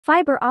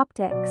Fiber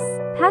optics,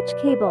 patch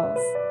cables.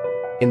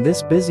 In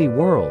this busy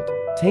world,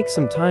 take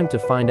some time to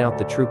find out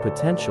the true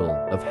potential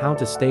of how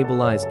to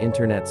stabilize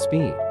internet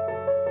speed.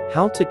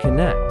 How to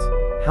connect,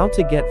 how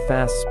to get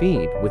fast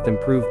speed with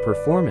improved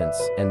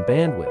performance and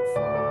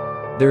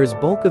bandwidth. There is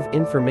bulk of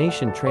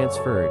information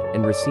transferred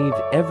and received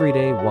every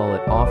day while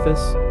at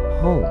office,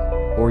 home,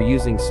 or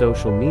using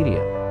social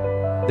media.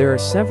 There are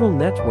several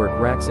network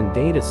racks and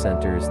data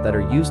centers that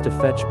are used to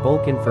fetch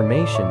bulk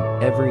information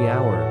every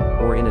hour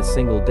or in a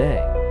single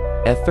day.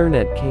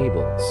 Ethernet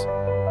cables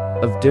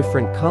of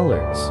different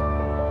colors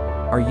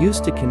are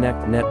used to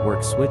connect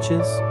network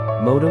switches,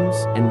 modems,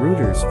 and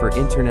routers for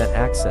internet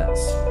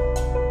access.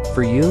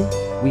 For you,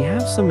 we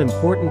have some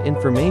important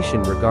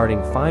information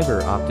regarding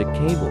fiber optic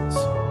cables.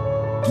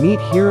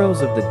 Meet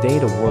heroes of the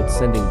data world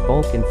sending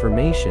bulk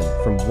information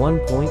from one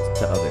point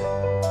to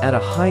other at a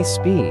high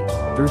speed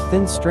through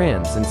thin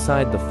strands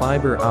inside the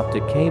fiber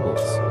optic cables.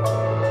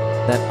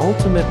 That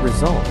ultimate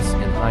results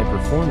in high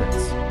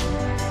performance.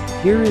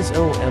 Here is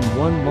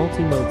OM1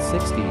 Multimode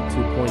 60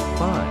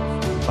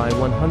 2.5 by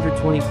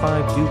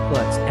 125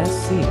 duplex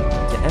SC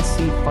to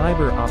SC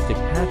fiber optic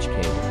patch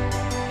cable.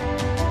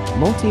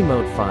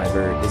 Multimode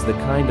fiber is the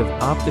kind of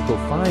optical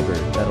fiber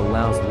that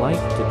allows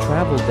light to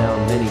travel down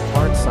many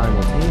parts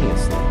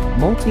simultaneously.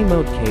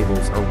 Multimode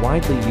cables are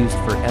widely used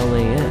for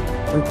LAN,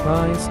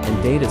 enterprise,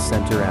 and data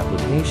center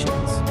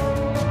applications.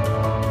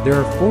 There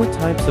are four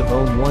types of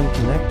OM1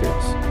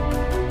 connectors: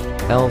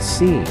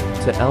 LC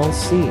to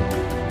LC,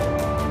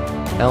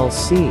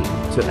 LC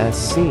to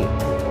SC,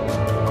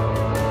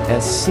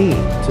 SC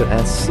to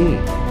SC,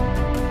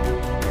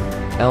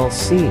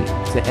 LC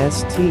to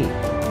ST.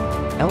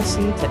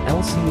 LC to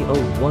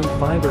LC01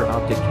 fiber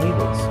optic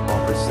cables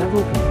offer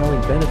several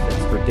compelling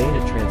benefits for data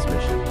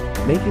transmission,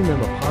 making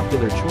them a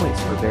popular choice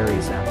for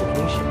various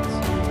applications.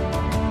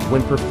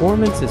 When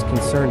performance is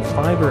concerned,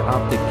 fiber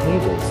optic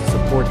cables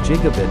support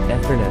gigabit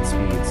Ethernet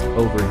speeds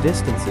over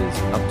distances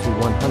up to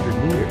 100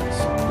 meters,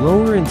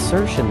 lower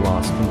insertion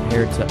loss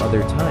compared to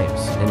other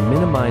types, and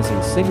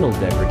minimizing signal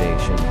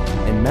degradation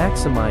and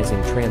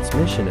maximizing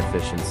transmission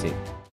efficiency.